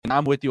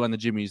I'm with you on the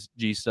Jimmy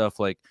G stuff.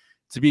 Like,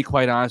 to be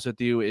quite honest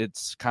with you,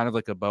 it's kind of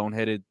like a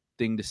boneheaded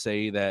thing to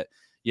say that,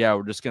 yeah,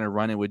 we're just going to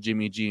run it with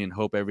Jimmy G and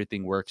hope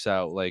everything works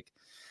out. Like,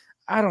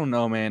 I don't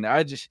know, man.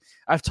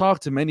 I've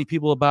talked to many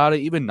people about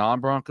it, even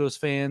non-Broncos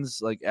fans,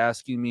 like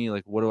asking me,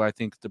 like, what do I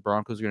think the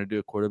Broncos are going to do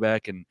at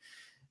quarterback? And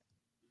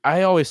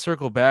I always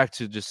circle back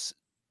to just,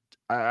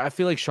 I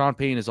feel like Sean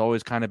Payton has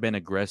always kind of been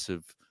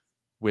aggressive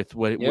with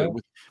what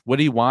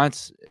he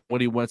wants,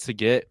 what he wants to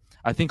get.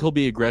 I think he'll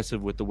be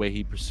aggressive with the way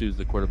he pursues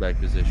the quarterback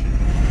position.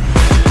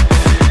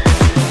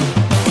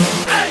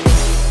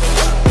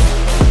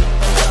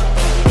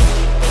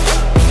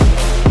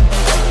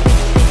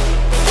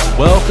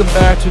 Welcome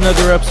back to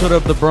another episode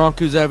of the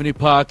Broncos Avenue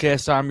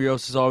Podcast. I'm your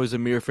host, as always,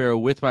 Amir Farrow,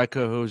 with my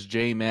co-host,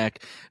 J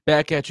Mac.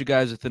 Back at you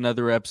guys with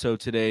another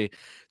episode today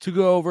to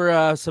go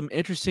over some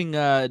interesting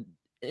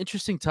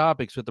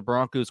topics with the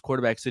Broncos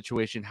quarterback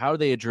situation, how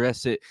they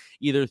address it,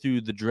 either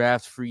through the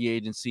draft, free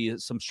agency,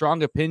 some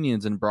strong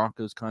opinions in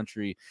Broncos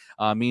country.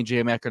 Me and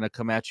J Mac are going to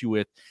come at you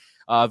with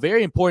a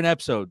very important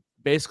episode.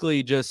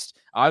 Basically, just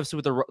obviously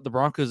with the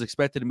Broncos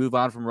expected to move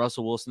on from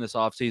Russell Wilson this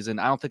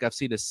offseason. I don't think I've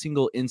seen a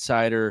single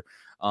insider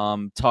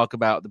talk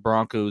about the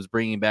Broncos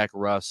bringing back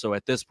Russ. So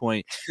at this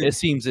point, it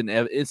seems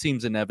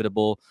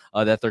inevitable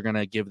that they're going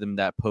to give them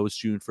that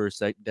post-June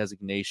 1st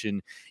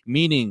designation,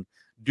 meaning,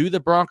 do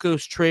the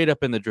Broncos trade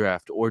up in the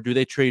draft, or do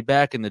they trade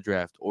back in the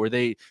draft, or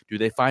do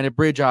they find a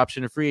bridge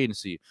option in free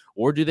agency,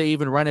 or do they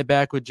even run it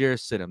back with Jarrett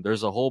Stidham?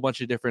 There's a whole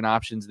bunch of different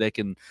options they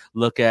can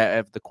look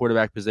at the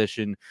quarterback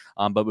position.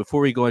 But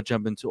before we go and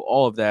jump into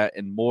all of that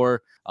and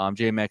more,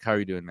 J-Mac, how are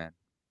you doing, man?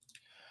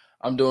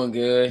 I'm doing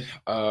good.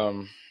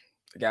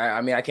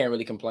 I can't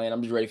really complain.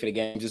 I'm just ready for the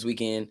games this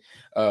weekend.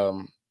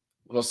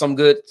 Well, some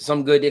good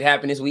did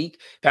happen this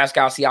week.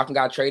 Pascal Siakam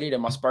got traded,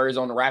 and my Spurs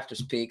on the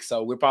Raptors pick.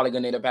 So we're probably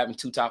going to end up having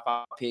 2 top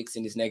 5 picks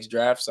in this next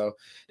draft. So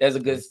there's a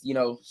good,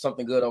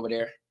 something good over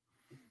there.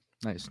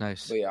 Nice.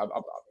 But yeah,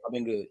 I've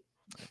been good.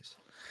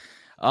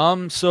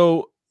 Nice.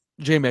 So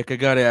J-Mac, I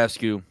got to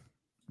ask you,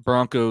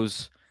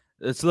 Broncos,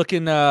 it's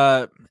looking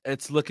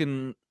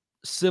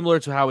similar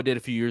to how it did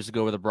a few years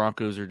ago, where the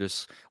Broncos are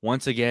just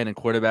once again in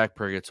quarterback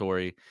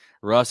purgatory.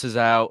 Russ is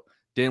out,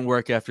 didn't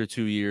work after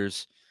 2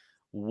 years.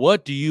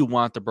 What do you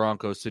want the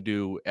Broncos to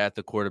do at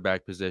the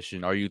quarterback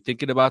position? Are you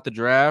thinking about the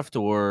draft?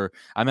 Or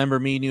I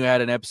remember me and you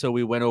had an episode,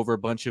 we went over a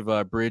bunch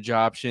of bridge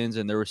options,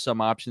 and there were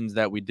some options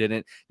that we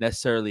didn't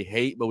necessarily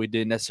hate, but we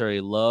didn't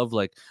necessarily love.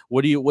 Like,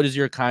 what is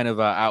your kind of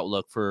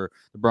outlook for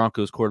the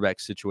Broncos quarterback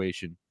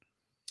situation?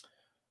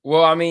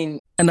 Well, I mean,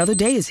 another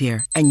day is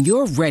here, and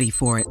you're ready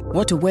for it.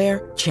 What to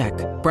wear? Check.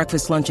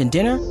 Breakfast, lunch, and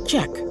dinner?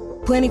 Check.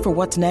 Planning for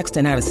what's next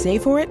and how to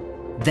save for it?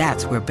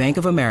 That's where Bank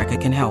of America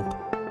can help.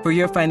 For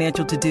your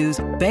financial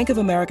to-dos, Bank of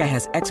America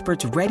has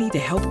experts ready to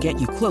help get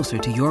you closer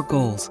to your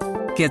goals.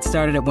 Get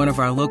started at one of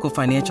our local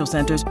financial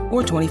centers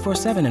or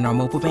 24/7 in our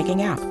mobile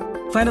banking app.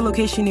 Find a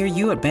location near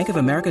you at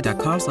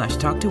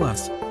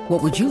bankofamerica.com/talktous.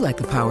 What would you like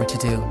the power to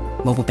do?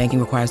 Mobile banking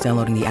requires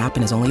downloading the app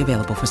and is only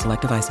available for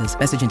select devices.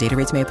 Message and data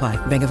rates may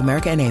apply. Bank of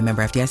America N.A.,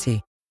 member FDIC.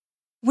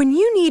 When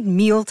you need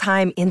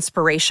mealtime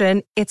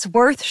inspiration, it's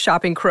worth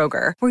shopping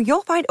Kroger, where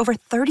you'll find over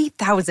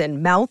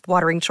 30,000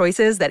 mouth-watering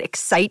choices that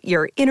excite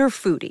your inner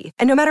foodie.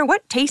 And no matter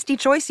what tasty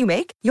choice you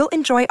make, you'll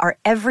enjoy our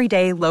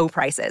everyday low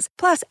prices,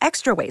 plus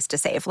extra ways to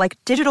save, like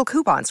digital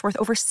coupons worth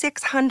over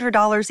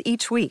 $600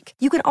 each week.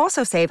 You can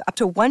also save up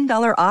to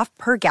 $1 off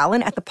per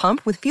gallon at the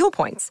pump with fuel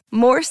points.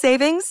 More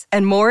savings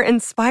and more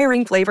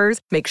inspiring flavors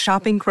make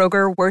shopping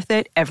Kroger worth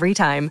it every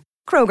time.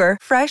 Kroger,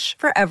 fresh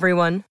for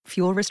everyone.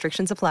 Fuel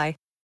restrictions apply.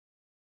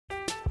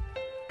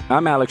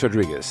 I'm Alex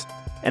Rodriguez.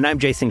 And I'm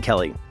Jason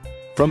Kelly.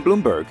 From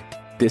Bloomberg,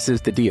 this is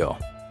The Deal.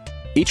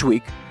 Each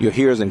week, you'll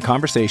hear us in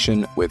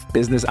conversation with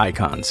business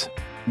icons.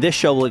 This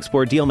show will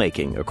explore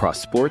deal-making across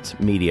sports,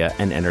 media,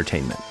 and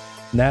entertainment.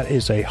 That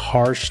is a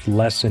harsh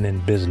lesson in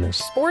business.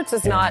 Sports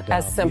is not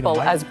as simple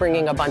as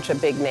bringing a bunch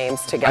of big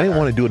names together. I didn't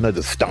want to do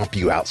another stomp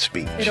you out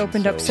speech. It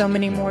opened up so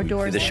many more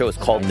doors. The show is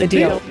called The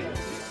Deal.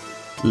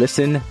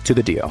 Listen to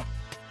The Deal.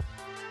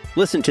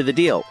 Listen to The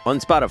Deal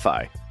on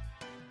Spotify.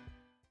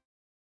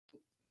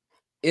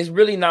 It's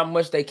really not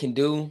much they can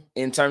do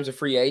in terms of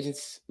free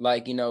agents.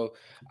 Like,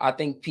 I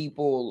think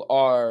people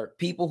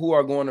who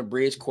are going to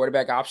bridge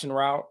quarterback option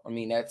route.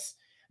 It's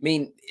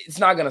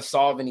not going to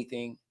solve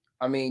anything.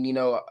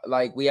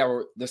 Like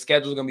the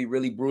schedule is going to be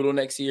really brutal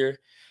next year.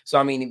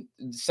 So,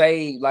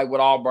 say like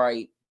what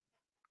Albright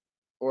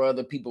or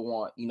other people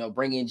want,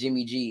 bring in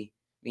Jimmy G.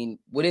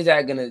 What is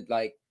that going to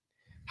like?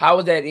 How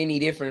is that any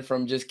different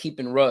from just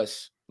keeping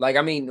Russ?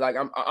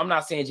 I'm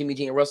not saying Jimmy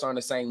G and Russ are on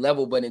the same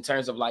level, but in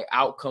terms of like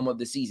outcome of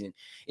the season,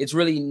 it's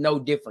really no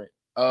different.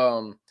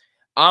 I'm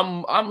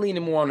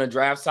leaning more on the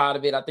draft side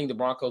of it. I think the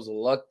Broncos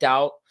lucked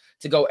out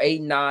to go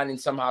 8-9 and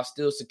somehow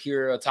still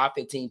secure a top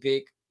 15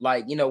 pick.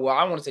 I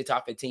want to say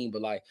top 15,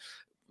 but like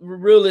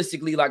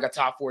realistically, like a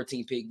top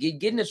 14 pick.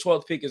 Getting the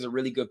 12th pick is a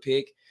really good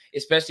pick,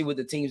 especially with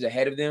the teams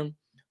ahead of them.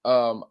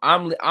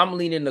 I'm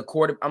leaning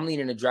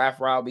the draft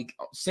route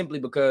simply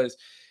because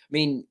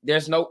mean,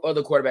 there's no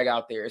other quarterback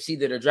out there. It's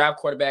either the draft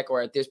quarterback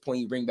or at this point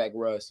you bring back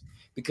Russ.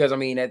 Because, I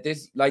mean, at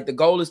this, like, the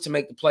goal is to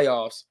make the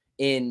playoffs.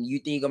 And you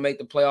think you're going to make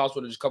the playoffs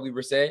with Jacoby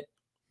Brissett?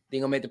 Think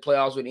you're going to make the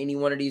playoffs with any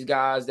one of these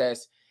guys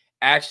that's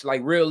actually,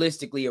 like,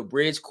 realistically a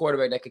bridge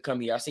quarterback that could come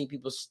here? I've seen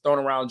people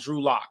throwing around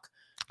Drew Lock.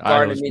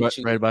 I was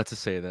right about to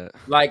say that.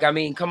 Like, I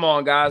mean, come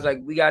on, guys. Like,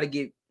 we got to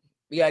get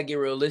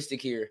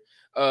realistic here.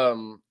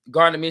 Gardner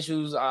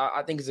Minshew's,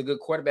 I think, is a good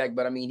quarterback,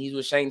 but I mean, he's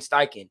with Shane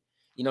Steichen.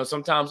 You know,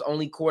 sometimes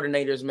only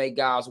coordinators make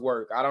guys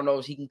work. I don't know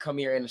if he can come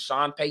here in the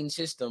Sean Payton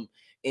system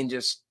and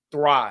just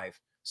thrive.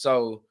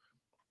 So,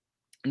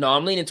 no,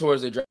 I'm leaning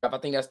towards the draft. I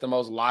think that's the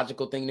most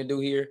logical thing to do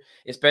here,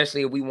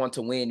 especially if we want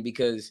to win,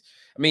 because,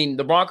 I mean,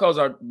 the Broncos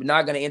are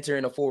not going to enter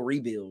in a full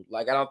rebuild.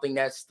 Like, I don't think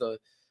that's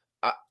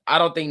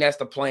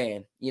the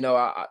plan. You know,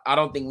 I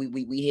don't think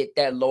we hit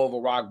that low of a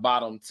rock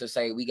bottom to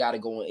say we got to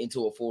go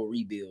into a full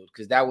rebuild,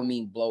 because that would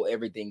mean blow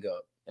everything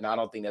up. And I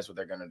don't think that's what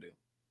they're going to do.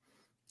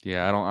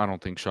 Yeah, I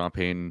don't think Sean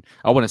Payton.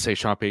 I wouldn't say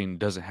Sean Payton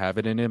doesn't have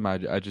it in him. I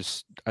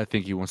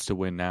think he wants to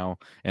win now,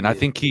 and I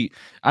think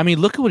I mean,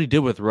 look at what he did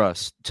with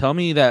Russ. Tell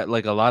me that,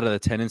 like, a lot of the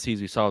tendencies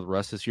we saw with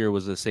Russ this year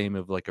was the same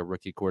of like a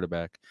rookie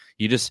quarterback.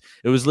 It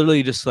was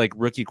literally just like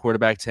rookie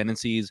quarterback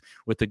tendencies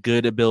with a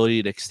good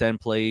ability to extend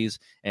plays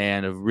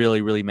and a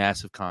really, really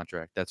massive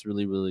contract. That's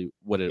really, really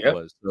what it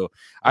was. So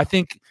I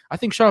think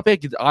Sean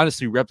Payton could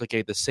honestly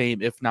replicate the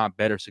same, if not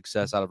better,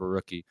 success out of a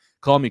rookie.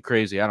 Call me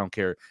crazy, I don't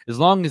care. As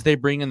long as they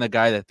bring in the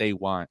guy that they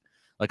want.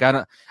 Like,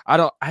 I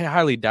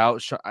highly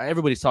doubt.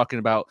 Everybody's talking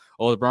about,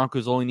 the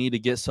Broncos only need to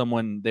get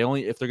someone.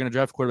 If they're going to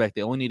draft a quarterback,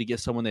 they only need to get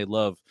someone they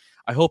love.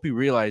 I hope you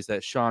realize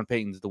that Sean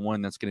Payton's the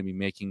one that's going to be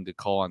making the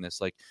call on this.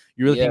 Like,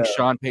 you really think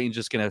Sean Payton's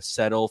just going to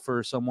settle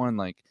for someone?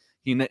 Like,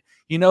 he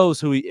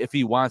knows if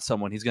he wants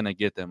someone, he's going to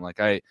get them.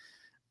 Like, I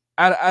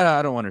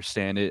don't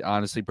understand it,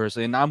 honestly,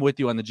 personally. And I'm with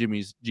you on the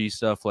Jimmy G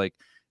stuff. Like,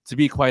 to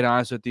be quite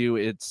honest with you,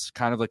 it's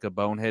kind of like a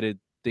boneheaded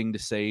thing to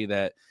say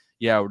that,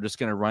 we're just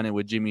going to run it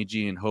with Jimmy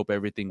G and hope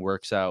everything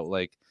works out.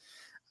 Like,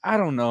 I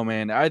don't know,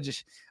 man.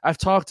 I've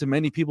talked to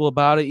many people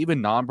about it,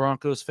 even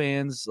non-Broncos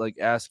fans, like,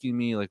 asking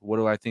me, like, what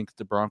do I think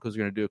the Broncos are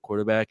going to do at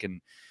quarterback?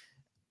 And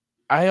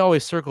I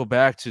always circle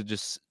back to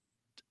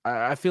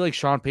I feel like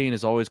Sean Payton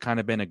has always kind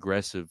of been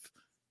aggressive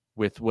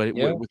with what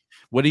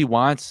he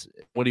wants,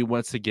 what he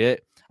wants to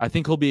get. I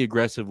think he'll be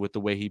aggressive with the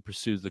way he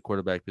pursues the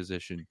quarterback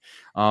position.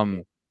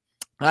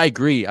 I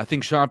agree. I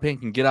think Sean Payton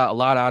can get a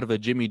lot out of a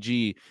Jimmy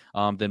G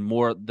than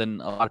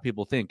a lot of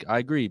people think. I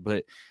agree,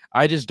 but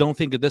I just don't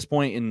think at this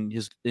point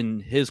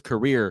in his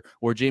career,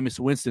 or Jameis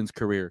Winston's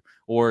career,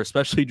 or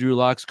especially Drew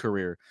Lock's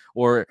career,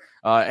 or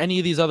any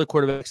of these other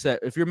quarterbacks that,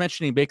 if you're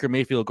mentioning Baker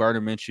Mayfield,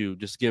 Gardner Minshew,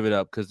 just give it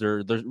up, because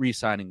they're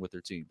re-signing with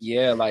their teams.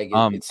 Yeah, like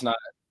it's not.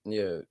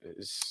 Yeah,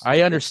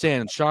 I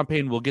understand Sean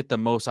Payton will get the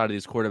most out of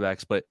these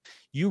quarterbacks, but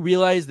you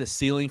realize the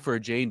ceiling for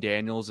Jane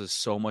Daniels is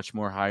so much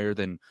more higher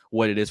than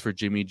what it is for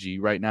Jimmy G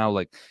right now.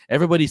 Like,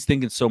 everybody's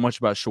thinking so much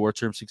about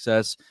short-term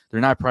success.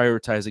 They're not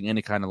prioritizing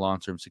any kind of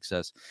long-term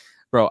success.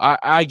 Bro,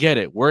 I get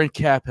it. We're in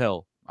cap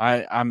hell.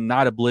 I'm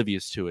not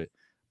oblivious to it,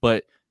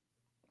 but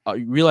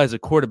you realize a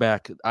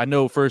quarterback, I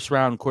know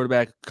first-round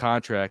quarterback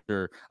contract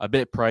are a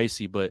bit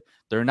pricey, but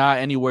they're not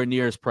anywhere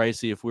near as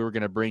pricey if we were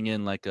going to bring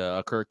in like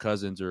a Kirk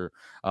Cousins or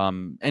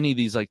any of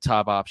these like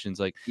top options.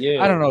 Like,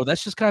 I don't know.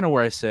 That's just kind of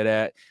where I sit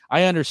at.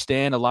 I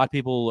understand a lot of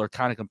people are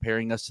kind of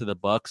comparing us to the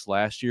Bucs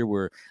last year,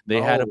 where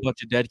they had a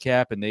bunch of dead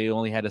cap and they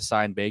only had to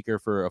sign Baker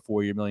for a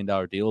 $4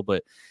 million deal.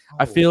 But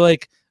I feel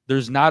like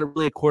there's not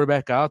really a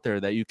quarterback out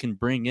there that you can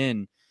bring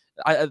in.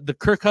 The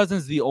Kirk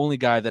Cousins is the only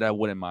guy that I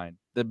wouldn't mind.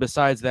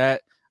 Besides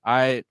that,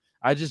 I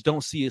just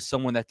don't see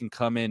someone that can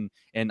come in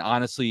and,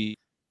 honestly,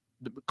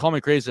 call me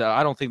crazy,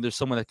 I don't think there's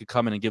someone that could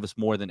come in and give us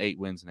more than 8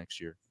 wins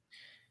next year.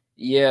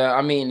 Yeah,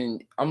 I mean,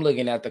 I'm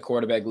looking at the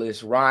quarterback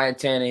list: Ryan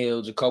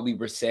Tannehill, Jacoby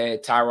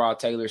Brissett, Tyrod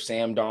Taylor,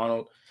 Sam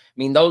Darnold. I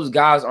mean, those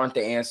guys aren't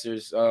the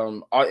answers.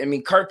 I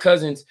mean, Kirk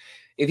Cousins,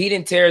 if he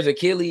didn't tear his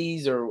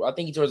Achilles, or I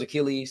think he tore his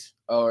Achilles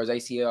or his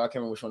ACL, I can't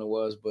remember which one it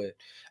was, but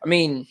I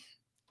mean,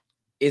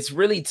 it's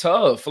really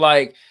tough.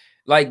 Like,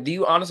 do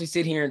you honestly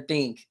sit here and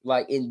think,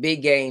 like, in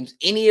big games,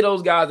 any of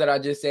those guys that I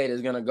just said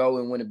is going to go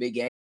and win a big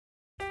game?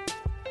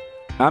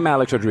 I'm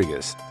Alex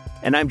Rodriguez.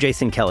 And I'm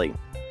Jason Kelly.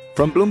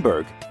 From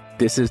Bloomberg,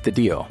 this is The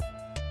Deal.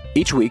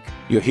 Each week,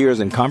 you'll hear us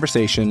in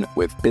conversation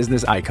with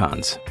business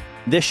icons.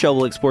 This show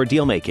will explore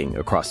deal-making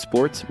across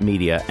sports,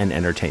 media, and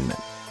entertainment.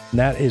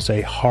 That is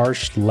a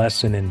harsh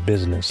lesson in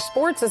business.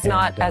 Sports is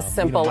not as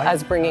simple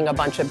as bringing a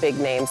bunch of big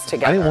names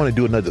together. I didn't want to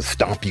do another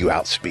stomp you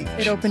out speech.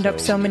 It opened up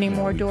so many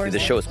more doors. The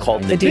show is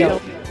called The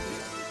Deal.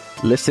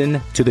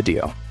 Listen to The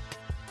Deal.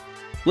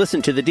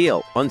 Listen to The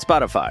Deal on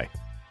Spotify.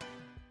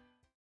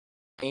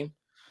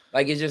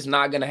 Like, it's just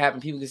not going to happen.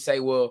 People can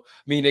say, well,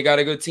 I mean, they got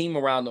a good team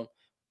around them.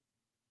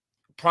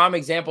 Prime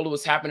example of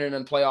what's happening in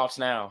the playoffs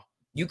now.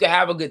 You can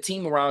have a good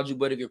team around you,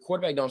 but if your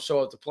quarterback don't show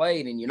up to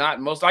play, then you're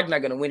most likely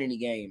not going to win any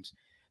games.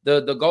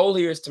 The goal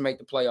here is to make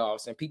the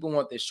playoffs, and people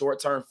want this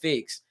short-term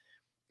fix.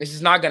 This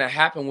is not going to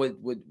happen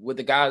with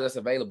the guys that's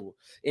available.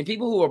 And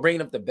people who are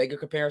bringing up the Baker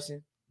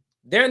comparison,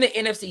 they're in the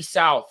NFC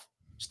South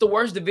It's the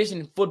worst division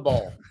in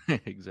football.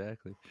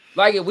 Exactly.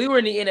 Like if we were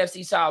in the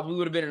NFC South, we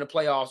would have been in the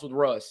playoffs with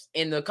Russ,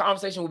 and the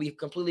conversation would be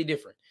completely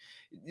different.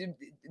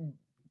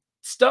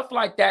 Stuff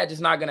like that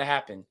is not going to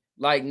happen.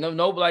 Like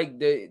like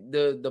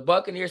the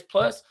Buccaneers.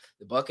 Plus,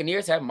 the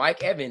Buccaneers have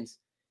Mike Evans.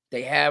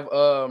 They have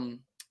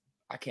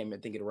I can't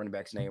even think of the running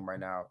back's name right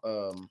now.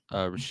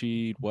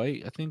 Rashid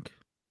White, I think.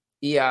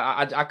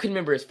 Yeah, I couldn't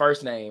remember his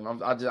first name.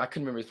 I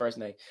couldn't remember his first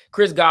name.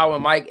 Chris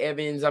Godwin, Mike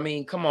Evans. I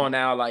mean, come on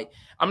now. Like,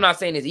 I'm not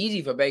saying it's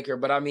easy for Baker,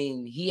 but I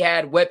mean, he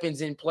had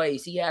weapons in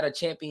place. He had a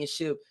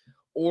championship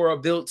or a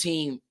built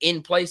team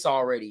in place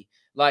already.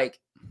 Like,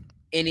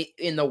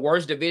 in the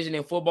worst division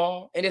in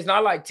football. And it's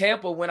not like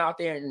Tampa went out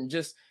there and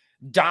just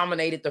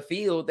dominated the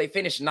field. They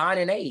finished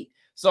 9-8.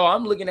 So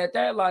I'm looking at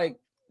that like,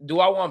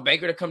 do I want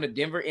Baker to come to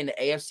Denver in the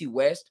AFC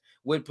West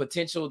with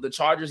potential the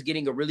Chargers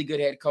getting a really good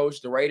head coach,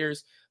 the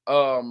Raiders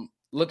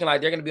looking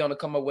like they're going to be on the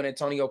come up with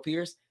Antonio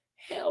Pierce?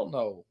 Hell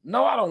no.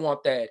 No, I don't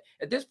want that.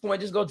 At this point,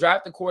 just go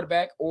draft the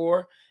quarterback,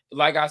 or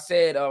like I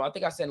said, I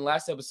think I said in the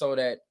last episode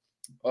that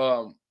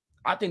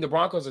I think the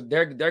Broncos are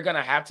they're going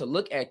to have to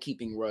look at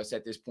keeping Russ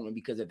at this point,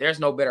 because if there's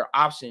no better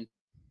option,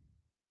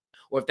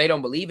 or if they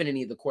don't believe in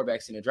any of the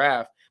quarterbacks in the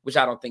draft, which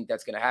I don't think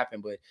that's going to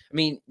happen. But, I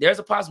mean, there's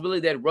a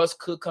possibility that Russ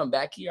could come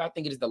back here. I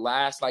think it is the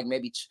last, I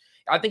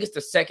think it's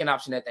the second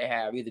option that they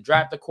have, either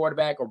draft the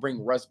quarterback or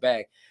bring Russ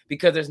back,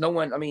 because there's no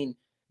one, I mean,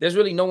 there's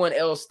really no one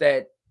else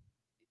that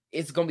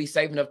it's going to be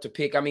safe enough to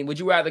pick. I mean, would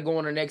you rather go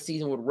on the next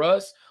season with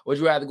Russ, or would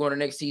you rather go on the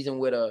next season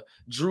with a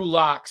Drew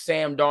Lock,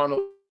 Sam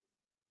Darnold,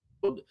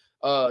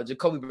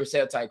 Jacoby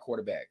Brissett type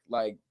quarterback?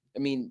 Like, I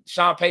mean,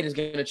 Sean Payton's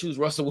going to choose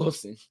Russell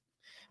Wilson.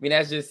 I mean,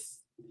 he's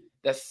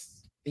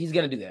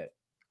going to do that.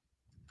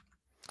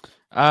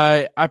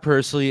 I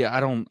personally, I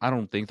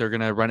don't think they're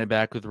going to run it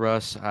back with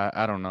Russ.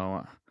 I don't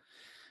know.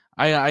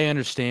 I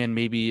understand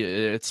maybe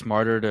it's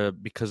smarter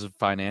because of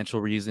financial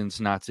reasons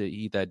not to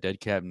eat that dead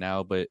cap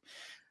now, but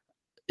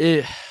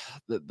the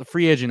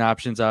free agent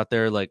options out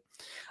there, like,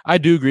 I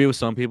do agree with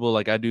some people.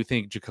 Like, I do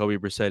think Jacoby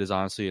Brissett is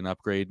honestly an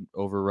upgrade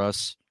over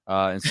Russ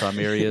in some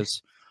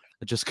areas,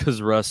 just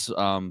because Russ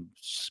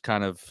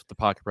kind of the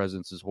pocket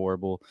presence is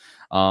horrible.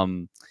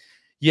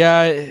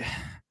 Yeah.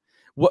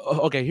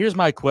 Okay, here's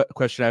my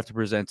question I have to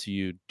present to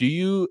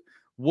you.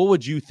 What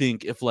would you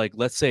think if, like,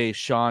 let's say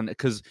Sean,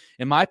 because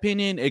in my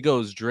opinion, it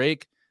goes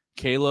Drake,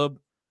 Caleb,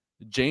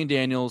 Jane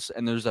Daniels,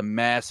 and there's a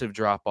massive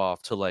drop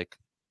off to like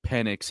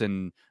Penix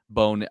and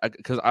Bone,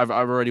 because I've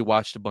already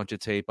watched a bunch of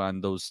tape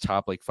on those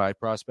top like 5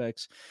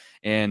 prospects,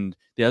 and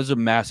there's a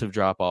massive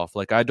drop off.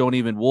 Like,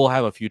 we'll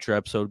have a future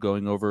episode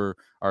going over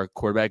our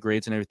quarterback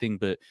grades and everything,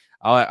 but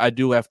I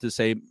do have to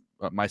say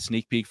my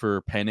sneak peek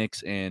for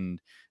Penix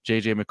and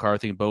JJ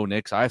McCarthy and Bo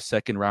Nix, I have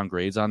second round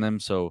grades on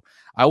them. So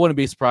I wouldn't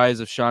be surprised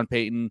if Sean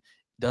Payton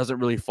doesn't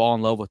really fall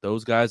in love with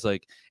those guys,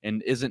 like,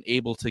 and isn't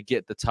able to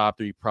get the top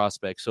 3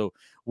 prospects. So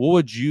what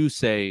would you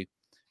say?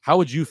 How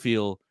would you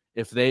feel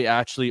if they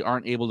actually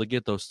aren't able to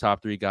get those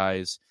top 3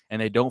 guys and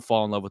they don't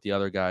fall in love with the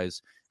other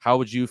guys? How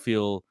would you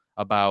feel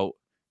about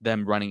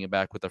them running it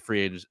back with a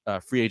free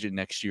agent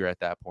next year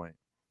at that point?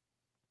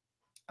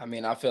 I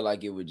mean, I feel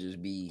like it would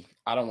just be,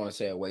 I don't want to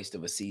say a waste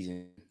of a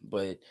season,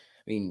 but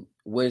I mean,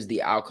 what is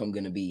the outcome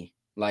going to be?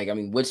 Like, I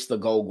mean, what's the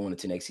goal going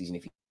into next season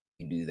if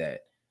you do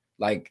that?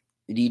 Like,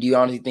 do you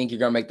honestly think you're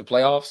going to make the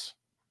playoffs?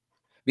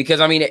 Because,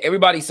 I mean,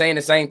 everybody's saying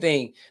the same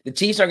thing. The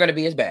Chiefs aren't going to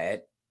be as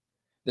bad.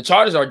 The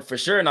Chargers are for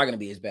sure not going to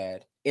be as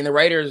bad. And the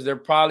Raiders, they're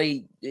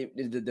probably,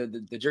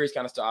 the jury's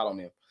kind of still out on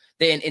them.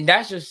 And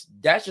that's just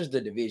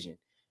the division.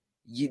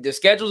 The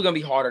schedule's going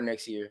to be harder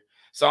next year.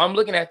 So I'm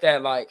looking at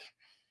that like,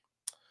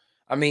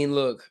 I mean,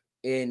 look,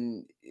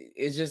 and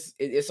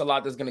it's a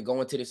lot that's going to go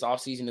into this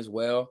offseason as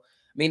well.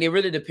 I mean, it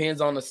really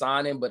depends on the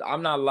signing, but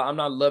I'm not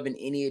loving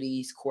any of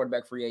these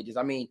quarterback free agents.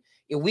 I mean,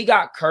 if we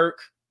got Kirk,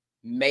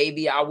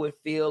 maybe I would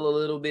feel a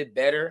little bit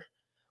better,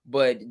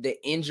 but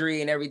the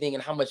injury and everything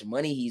and how much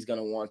money he's going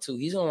to want too.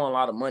 He's going to want a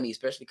lot of money,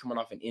 especially coming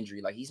off an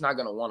injury. Like, he's not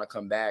going to want to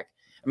come back.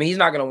 I mean, he's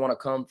not going to want to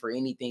come for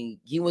anything.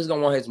 He was going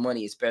to want his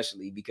money,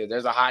 especially because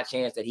there's a high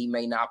chance that he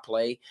may not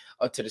play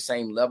up to the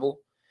same level.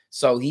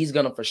 So he's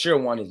going to for sure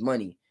want his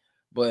money.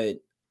 But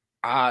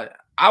I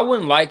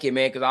wouldn't like it,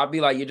 man, because I'll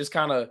be like, you're just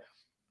kind of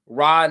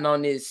riding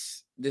on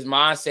this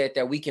mindset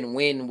that we can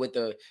win with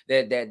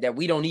that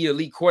we don't need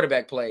elite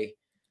quarterback play,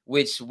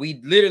 which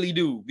we literally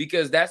do,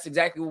 because that's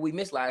exactly what we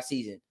missed last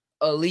season.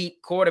 Elite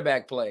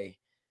quarterback play.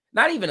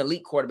 Not even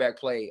elite quarterback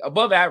play.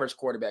 Above average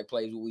quarterback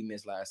play is what we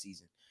missed last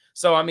season.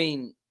 So, I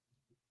mean,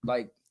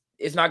 like,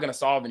 it's not going to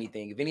solve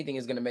anything. If anything,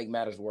 it's going to make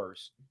matters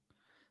worse.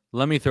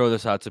 Let me throw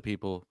this out to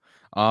people.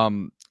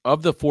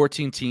 Of the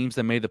 14 teams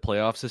that made the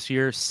playoffs this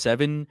year,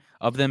 7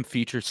 of them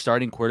featured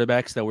starting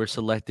quarterbacks that were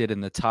selected in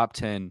the top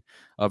 10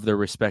 of their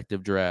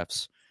respective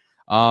drafts.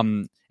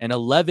 And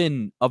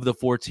 11 of the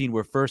 14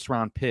 were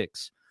first-round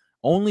picks.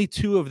 Only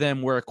 2 of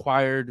them were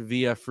acquired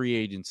via free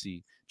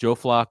agency, Joe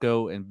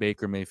Flacco and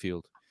Baker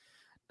Mayfield.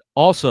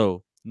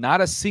 Also,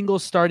 not a single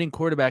starting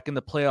quarterback in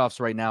the playoffs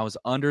right now is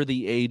under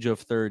the age of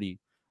 30.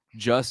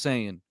 Just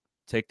saying.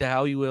 Take that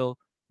how you will.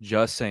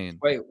 Just saying.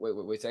 Wait,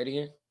 say it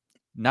again.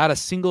 Not a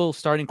single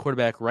starting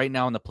quarterback right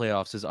now in the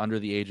playoffs is under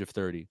the age of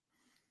 30.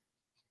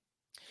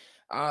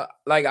 I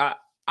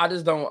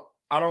just don't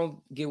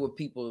get what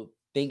people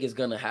think is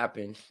gonna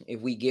happen if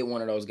we get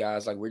one of those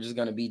guys. Like we're just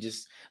gonna be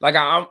just like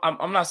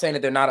I'm not saying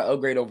that they're not an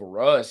upgrade over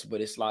Russ,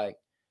 but it's like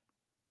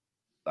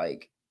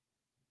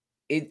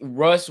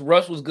Russ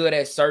was good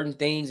at certain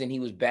things and he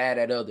was bad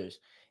at others.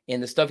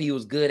 And the stuff he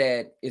was good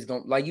at is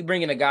going like you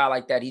bring in a guy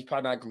like that, he's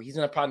probably not going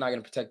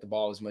to protect the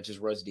ball as much as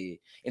Russ did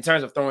in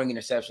terms of throwing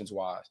interceptions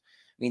wise.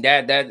 I mean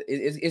that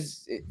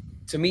is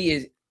to me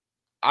is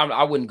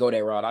I wouldn't go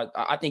that route.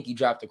 I think you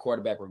draft the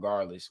quarterback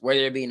regardless, whether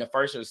it be in the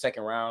first or the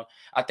second round.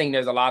 I think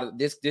there's a lot of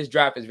this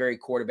draft is very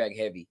quarterback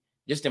heavy,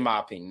 just in my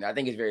opinion. I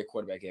think it's very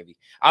quarterback heavy.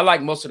 I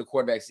like most of the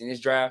quarterbacks in this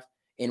draft,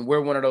 and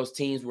we're one of those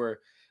teams where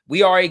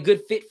we are a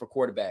good fit for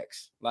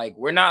quarterbacks. Like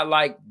we're not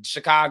like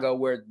Chicago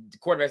where the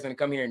quarterback's going to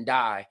come here and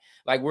die.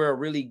 Like we're a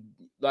really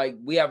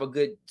we have a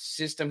good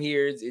system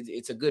here.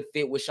 It's a good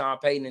fit with Sean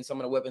Payton and some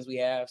of the weapons we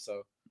have.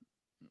 So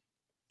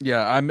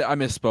yeah, I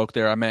misspoke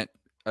there. I meant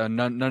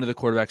none of the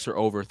quarterbacks are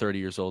over 30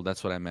 years old.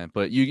 That's what I meant.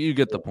 But you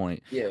get the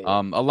point. Yeah.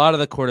 A lot of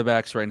the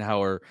quarterbacks right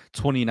now are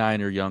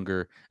 29 or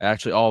younger.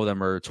 Actually, all of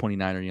them are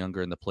 29 or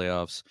younger in the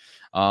playoffs.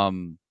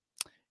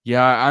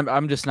 Yeah,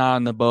 I'm just not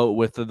on the boat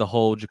with the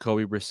whole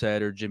Jacoby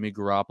Brissett or Jimmy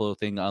Garoppolo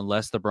thing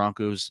unless the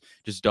Broncos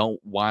just don't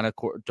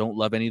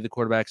love any of the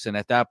quarterbacks. And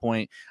at that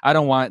point, I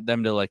don't want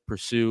them to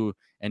pursue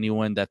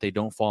anyone that they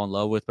don't fall in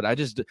love with. But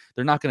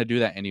they're not going to do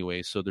that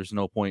anyway. So there's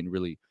no point in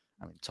really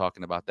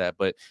talking about that.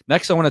 But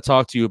next, I want to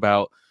talk to you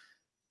about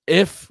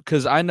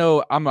because I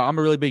know I'm a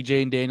really big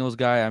Jane Daniels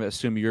guy. I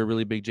assume you're a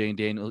really big Jane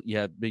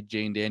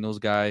Daniels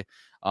guy.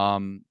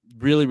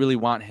 Really, really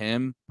want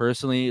him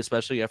personally,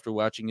 especially after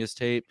watching his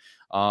tape.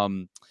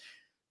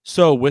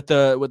 So with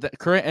the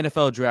current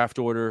NFL draft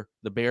order,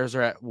 the Bears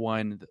are at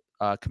 1,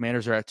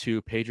 Commanders are at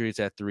 2, Patriots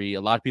at 3.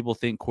 A lot of people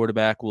think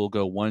quarterback will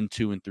go 1,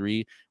 2, and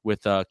 3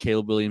 with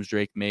Caleb Williams,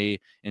 Drake May,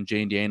 and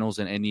Jane Daniels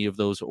in any of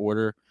those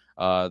order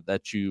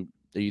that you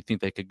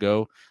think they could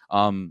go.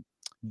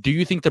 Do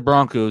you think the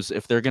Broncos,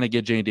 if they're going to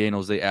get Jane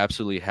Daniels, they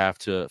absolutely have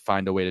to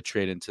find a way to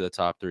trade into the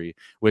top 3,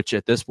 which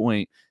at this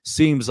point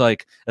seems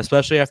like,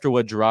 especially after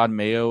what Gerard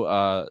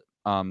Mayo,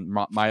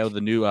 the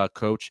new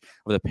coach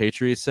of the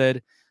Patriots,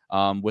 said,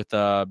 with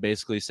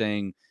basically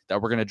saying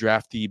that we're going to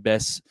draft the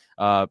best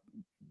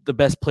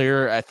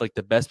player at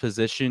the best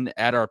position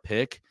at our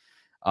pick,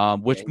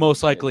 which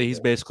most likely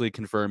he's basically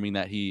confirming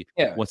that he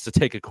wants to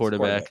take a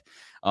quarterback.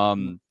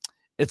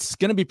 It's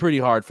going to be pretty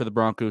hard for the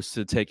Broncos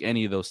to take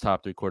any of those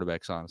top 3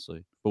 quarterbacks,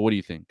 honestly. But what do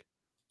you think?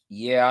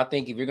 Yeah, I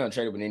think if you're going to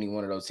trade it with any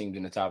one of those teams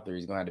in the top 3,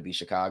 it's going to have to be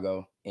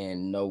Chicago.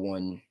 And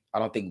I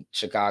don't think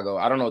Chicago,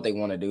 I don't know what they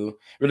want to do. It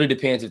really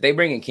depends. If they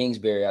bring in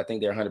Kingsbury, I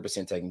think they're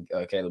 100% taking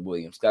Caleb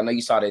Williams. I know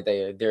you saw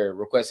that they're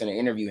requesting to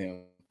interview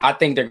him. I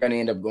think they're going to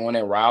end up going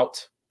that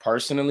route,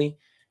 personally.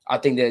 I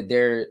think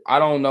that I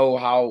don't know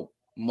how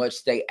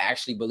much they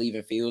actually believe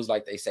in Fields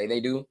like they say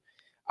they do.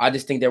 I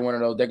just think they're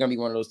going to be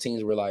one of those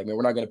teams where man,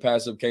 we're not going to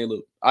pass up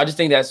Caleb. I just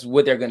think that's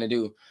what they're going to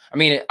do. I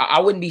mean, I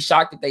wouldn't be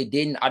shocked if they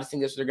didn't. I just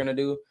think that's what they're going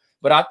to do.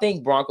 But I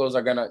think Broncos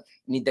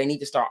they need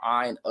to start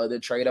eyeing other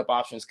trade up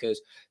options because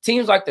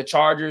teams like the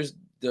Chargers,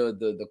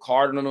 the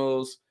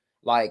Cardinals,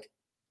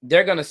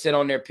 they're going to sit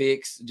on their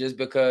picks just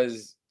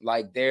because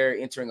they're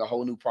entering a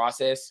whole new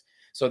process.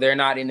 So they're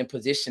not in a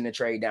position to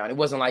trade down. It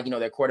wasn't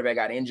their quarterback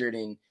got injured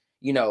and,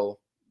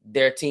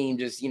 their team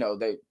just,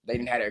 they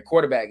didn't have their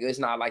quarterback. It's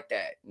not like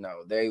that.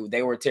 No,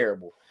 they were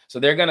terrible. So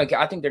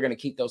I think they're going to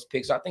keep those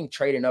picks. I think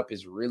trading up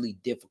is really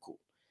difficult.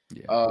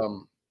 Yeah.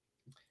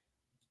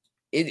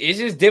 It's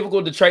just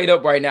difficult to trade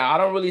up right now. I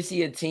don't really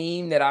see a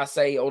team that I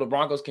say, the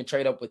Broncos can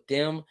trade up with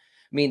them. I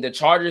mean, the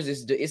Chargers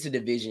it's a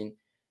division.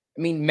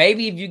 I mean,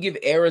 maybe if you give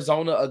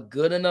Arizona a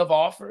good enough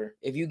offer,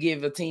 if you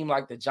give a team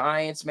like the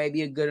Giants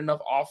maybe a good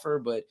enough offer,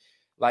 but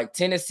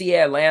Tennessee,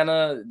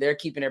 Atlanta, they're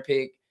keeping their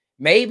pick.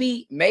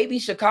 Maybe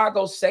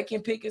Chicago's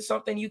second pick is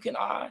something you can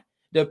eye,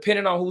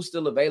 depending on who's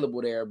still available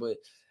there. But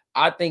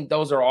I think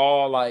those are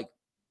all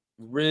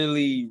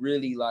really,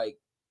 really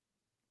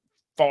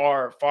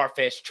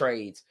far-fetched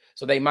trades.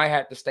 So they might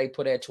have to stay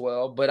put at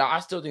 12, but I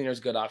still think there's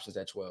good options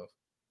at 12.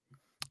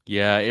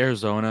 Yeah,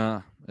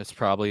 Arizona is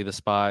probably the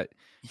spot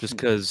just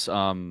because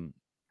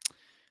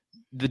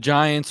the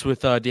Giants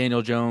with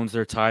Daniel Jones,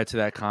 they're tied to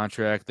that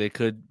contract. They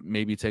could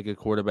maybe take a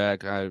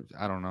quarterback. I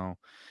don't know.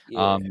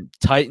 Yeah.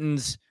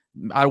 Titans,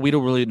 we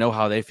don't really know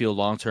how they feel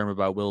long-term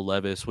about Will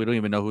Levis. We don't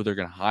even know who they're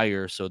going to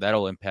hire, so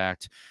that'll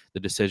impact the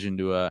decision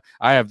to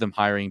I have them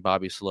hiring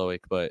Bobby Slowick,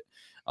 but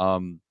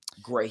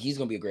great. He's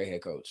going to be a great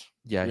head coach.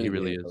 Yeah, he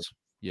really is. Coach.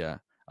 Yeah.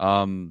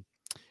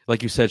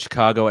 Like you said,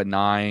 Chicago at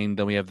 9,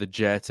 then we have the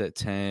Jets at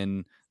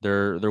 10.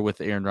 They're with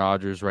Aaron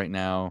Rodgers right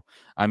now.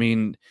 I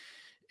mean,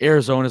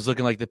 Arizona's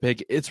looking like the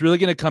pick. It's really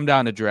going to come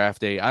down to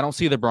draft day. I don't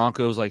see the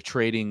Broncos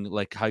trading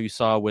how you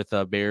saw with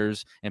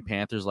Bears and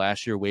Panthers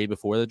last year, way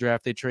before the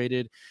draft they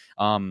traded.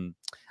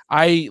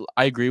 I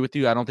agree with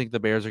you. I don't think the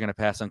Bears are going to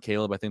pass on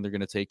Caleb. I think they're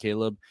going to take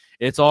Caleb.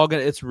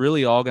 It's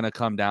really all going to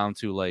come down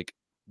to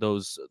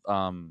those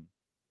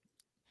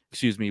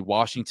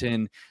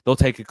Washington, they'll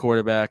take a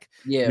quarterback.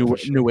 Yeah, for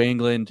sure. New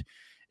England,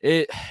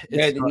 it's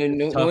New tough,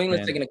 England's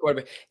man. taking a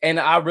quarterback, and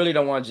I really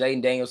don't want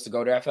Jaden Daniels to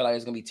go there. I feel like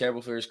it's gonna be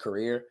terrible for his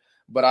career.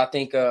 But I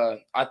think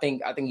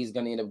he's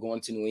gonna end up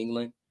going to New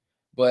England.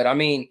 But I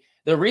mean,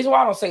 the reason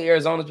why I don't say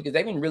Arizona is because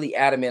they've been really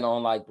adamant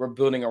on like we're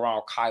building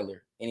around Kyler,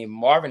 and if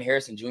Marvin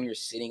Harrison Jr.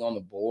 is sitting on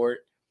the board,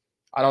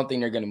 I don't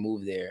think they're gonna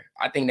move there.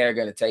 I think they're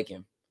gonna take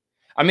him.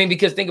 I mean,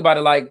 because think about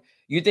it, like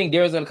you think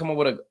Denver's gonna come up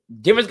with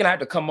Denver's gonna have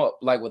to come up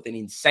like with an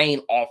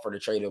insane offer to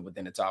trade up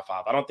within the top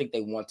 5. I don't think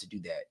they want to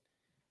do that.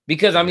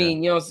 Because I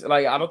mean,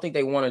 like I don't think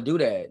they want to do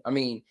that. I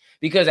mean,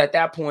 because at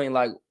that point,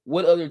 like,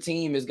 what other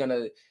team is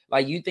gonna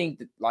like? You think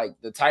that, like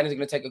the Titans are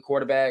gonna take a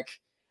quarterback?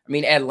 I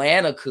mean,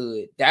 Atlanta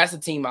could. That's a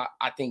team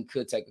I think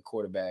could take a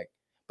quarterback,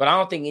 but I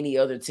don't think any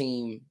other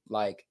team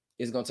like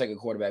is gonna take a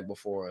quarterback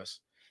before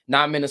us.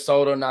 Not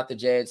Minnesota, not the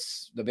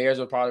Jets. The Bears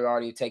will probably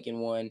already taken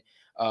one.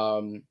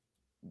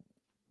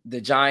 The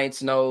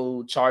Giants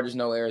no, Chargers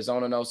no,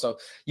 Arizona no. So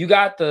you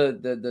got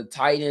the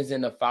Titans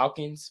and the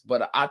Falcons,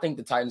 but I think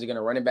the Titans are going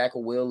to run it back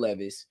with Will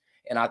Levis,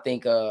 and I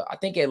think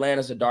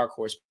Atlanta's a dark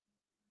horse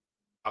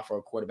for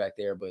a quarterback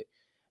there, but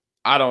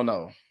I don't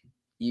know.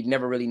 You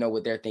never really know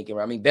what they're thinking.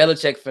 I mean,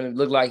 Belichick finna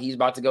look like he's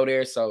about to go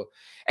there, so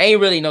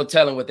ain't really no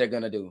telling what they're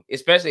gonna do,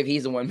 especially if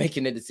he's the one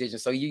making the decision.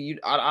 So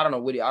I don't know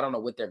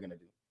what they're gonna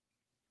do.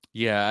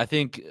 Yeah, I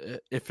think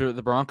if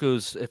the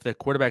Broncos, if the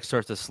quarterback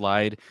starts to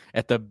slide,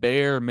 at the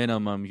bare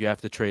minimum, you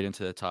have to trade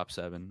into the top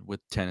 7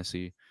 with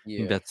Tennessee.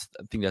 Yeah. I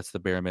think that's the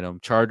bare minimum.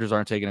 Chargers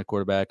aren't taking a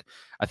quarterback.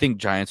 I think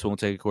Giants won't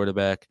take a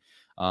quarterback.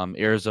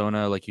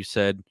 Arizona, like you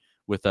said,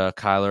 with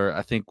Kyler,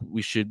 I think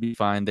we should be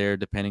fine there,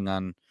 depending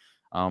on.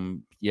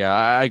 Yeah,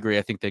 I agree.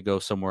 I think they go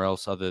somewhere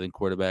else other than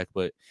quarterback,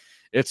 but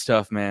it's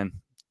tough, man.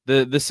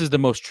 This is the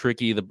most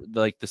tricky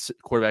the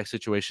quarterback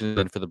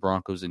situation for the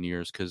Broncos in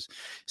years, because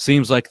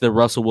seems like the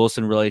Russell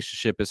Wilson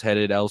relationship is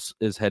headed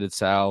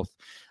south.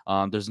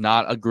 There's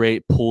not a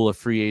great pool of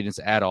free agents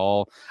at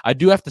all. I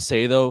do have to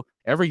say though,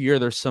 every year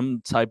there's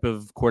some type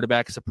of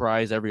quarterback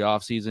surprise every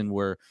offseason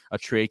where a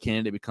trade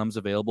candidate becomes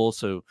available.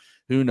 So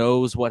who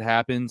knows what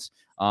happens?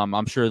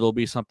 I'm sure there'll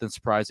be something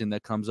surprising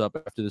that comes up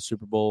after the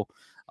Super Bowl.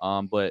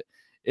 But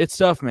it's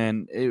tough,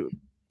 man.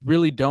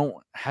 Really don't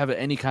have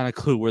any kind of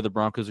clue where the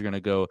Broncos are going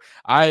to go.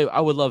 I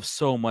would love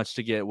so much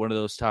to get one of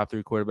those top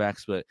 3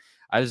 quarterbacks, but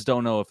I just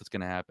don't know if it's going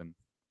to happen.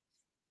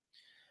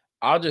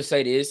 I'll just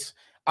say this.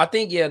 I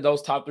think,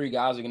 those top 3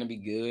 guys are going to be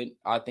good.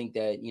 I think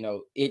that,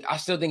 I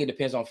still think it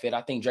depends on fit.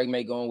 I think Drake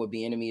May going with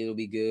Bieniemy, it'll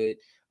be good.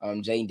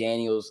 Jaden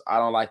Daniels, I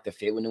don't like the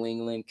fit with New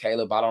England.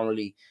 Caleb,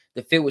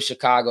 the fit with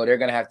Chicago, they're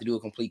going to have to do a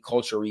complete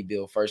culture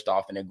rebuild first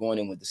off, and they're going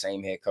in with the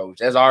same head coach.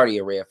 That's already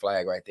a red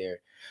flag right there.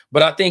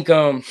 But I think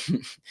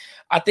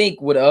I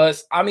think with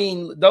us, I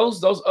mean,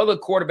 those other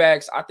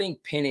quarterbacks, I think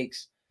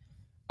Penix,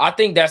 I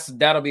think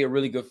that'll be a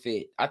really good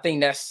fit. I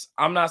think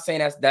I'm not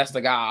saying that's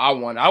the guy I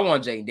want. I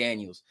want Jaden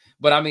Daniels.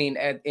 But I mean,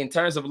 in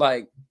terms of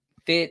like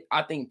fit,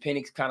 I think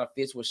Penix kind of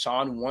fits what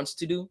Sean wants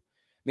to do. I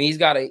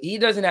mean, he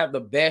doesn't have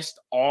the best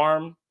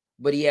arm,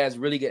 but he has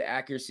really good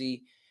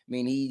accuracy. I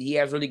mean, he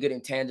has really good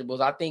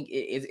intangibles. I think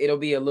it'll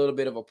be a little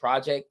bit of a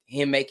project,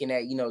 him making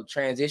that,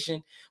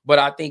 transition, but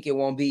I think it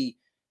won't be.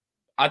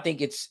 I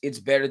think it's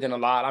better than a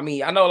lot. I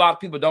mean, I know a lot of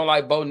people don't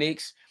like Bo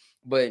Nix,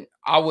 but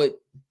I wouldn't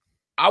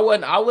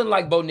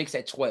like Bo Nix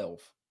at 12.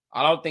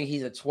 I don't think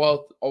he's a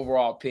 12th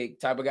overall pick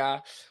type of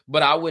guy,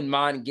 but I wouldn't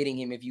mind getting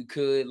him if you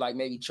could, like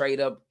maybe trade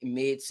up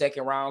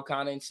mid-second round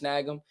kind of and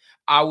snag him.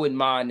 I wouldn't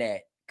mind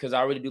that because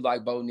I really do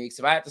like Bo Nix.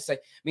 If I have to say, I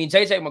mean,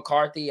 JJ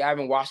McCarthy, I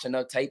haven't watched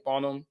enough tape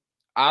on him.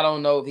 I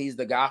don't know if he's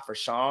the guy for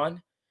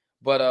Sean,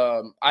 but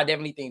I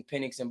definitely think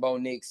Penix and Bo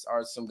Nix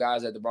are some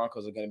guys that the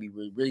Broncos are going to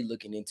be really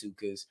looking into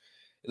because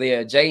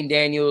Jaden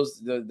Daniels,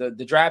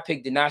 the draft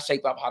pick did not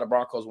shape up how the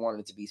Broncos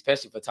wanted it to be,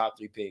 especially for top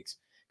 3 picks,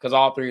 because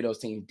all 3 of those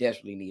teams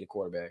desperately need a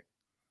quarterback.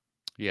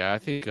 Yeah, I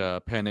think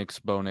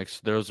Penix, Bo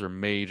Nix, those are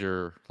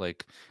major.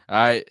 Like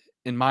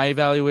in my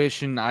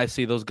evaluation, I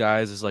see those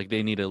guys as like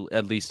they need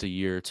at least a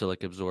year to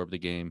like absorb the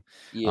game.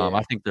 Yeah.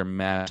 I think they're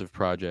massive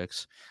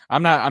projects.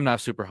 I'm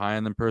not super high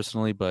on them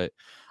personally, but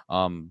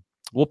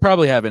we'll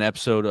probably have an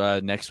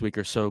episode next week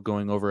or so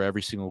going over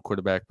every single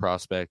quarterback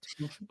prospect.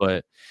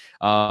 But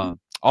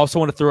also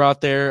want to throw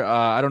out there,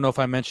 I don't know if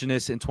I mentioned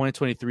this, in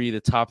 2023,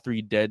 the top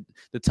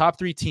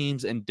 3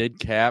 teams in dead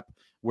cap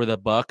were the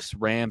Bucks,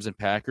 Rams, and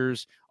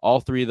Packers.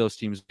 All 3 of those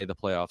teams made the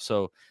playoffs.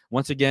 So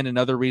once again,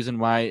 another reason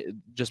why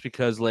just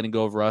because letting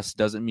go of Russ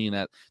doesn't mean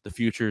that the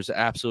future is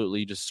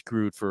absolutely just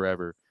screwed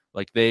forever.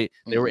 Like they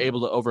were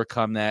able to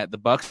overcome that. The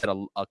Bucks had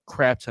a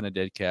crap ton of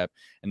dead cap,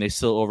 and they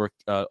still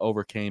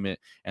overcame it,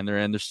 and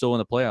they're still in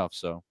the playoffs.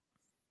 So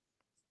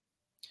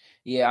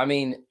yeah, I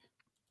mean,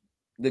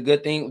 the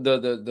good thing,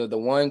 the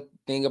one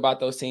thing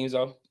about those teams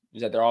though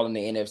is that they're all in the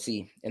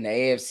NFC, and the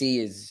AFC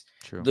is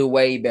the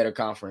way better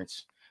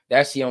conference.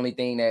 That's the only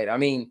thing that, I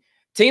mean,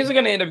 teams are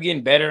going to end up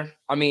getting better.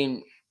 I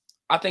mean,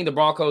 I think the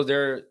Broncos,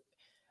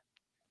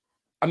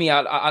 I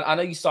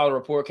know you saw the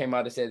report came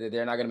out that said that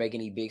they're not going to make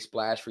any big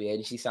splash free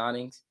agency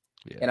signings.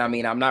 Yeah. And I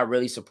mean, I'm not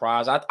really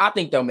surprised. I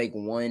think they'll make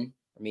one,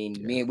 I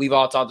mean, we've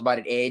all talked about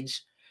it,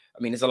 edge.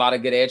 I mean, there's a lot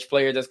of good edge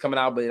players that's coming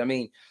out, but I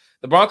mean,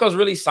 the Broncos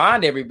really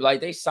signed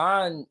they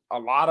signed a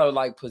lot of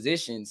like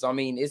positions. So, I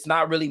mean, it's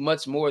not really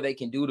much more they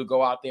can do to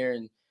go out there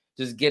and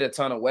just get a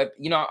ton of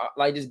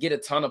just get a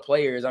ton of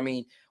players. I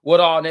mean, what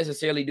all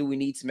necessarily do we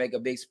need to make a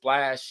big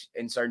splash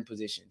in certain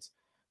positions?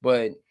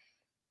 But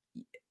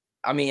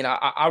I mean,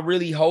 I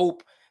really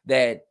hope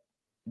that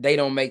they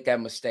don't make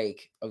that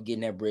mistake of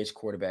getting that bridge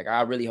quarterback.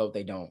 I really hope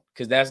they don't,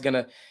 because that's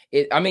gonna.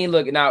 I mean,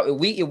 look now,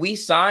 if we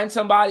sign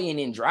somebody and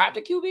then draft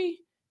a QB,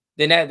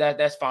 then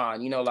that's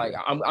fine. Like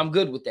I'm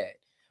good with that.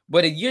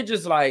 But if you're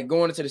just like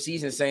going into the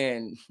season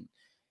saying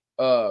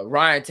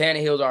Ryan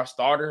Tannehill's our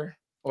starter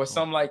or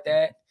something like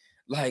that,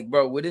 like,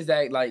 bro, what is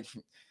that like?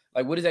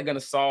 Like, what is that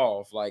gonna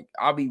solve? Like,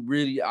 I'll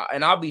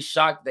be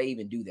shocked they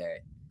even do that,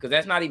 because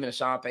that's not even a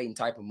Sean Payton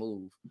type of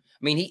move.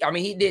 I mean,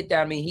 he did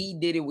that. I mean, he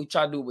did it. We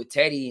tried to do it with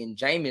Teddy and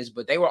Jameis,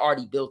 but they were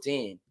already built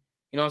in. You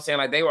know what I'm saying?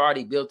 Like, they were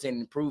already built in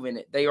and proven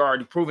it. They were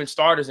already proven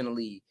starters in the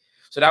league.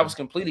 So that was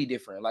completely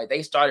different. Like,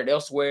 they started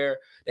elsewhere.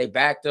 They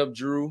backed up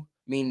Drew.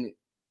 I mean,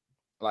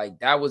 like,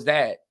 that was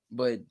that.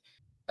 But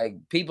like,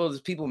 people,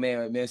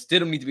 man,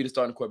 Stidham needs to be the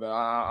starting quarterback.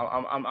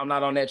 I'm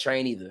not on that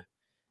train either.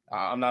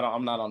 I'm not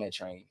on that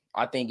train.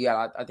 I think you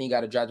got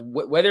to draft,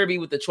 whether it be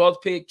with the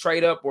 12th pick,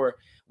 trade up, or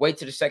wait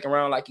to the second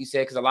round, like you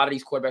said, because a lot of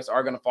these quarterbacks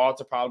are going to fall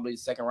to probably the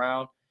second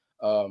round.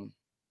 But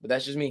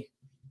that's just me.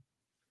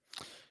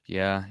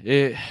 Yeah,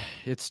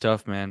 it's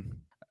tough, man.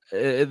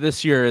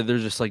 This year,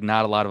 there's just like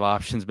not a lot of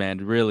options, man.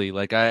 Really,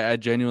 like I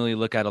genuinely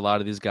look at a lot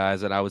of these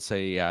guys and I would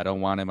say, yeah, I don't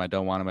want him,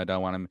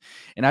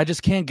 and I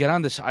just can't get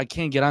on this. I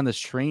can't get on this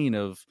train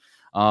of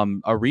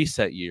a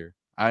reset year.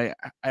 I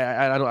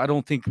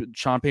don't think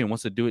Sean Payton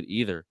wants to do it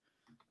either.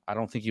 I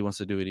don't think he wants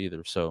to do it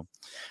either. So,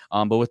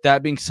 but with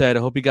that being said,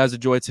 I hope you guys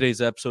enjoyed today's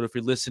episode. If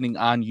you're listening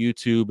on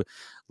YouTube,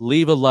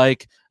 leave a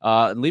like,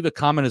 and leave a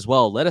comment as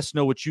well. Let us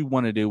know what you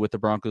want to do with the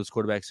Broncos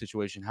quarterback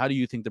situation. How do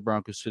you think the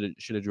Broncos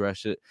should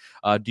address it?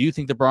 Do you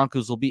think the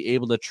Broncos will be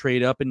able to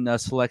trade up and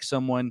select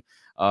someone?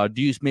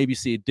 Do you maybe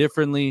see it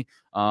differently?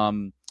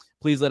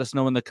 Please let us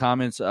know in the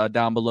comments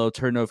down below.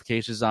 Turn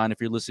notifications on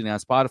if you're listening on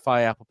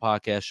Spotify, Apple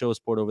Podcasts, Show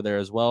Sport over there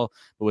as well.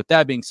 But with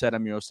that being said,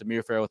 I'm your host,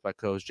 Amir Farrell, with my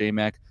co-host,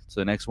 J-Mac.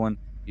 So the next one,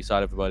 peace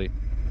out, everybody.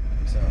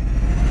 Peace out.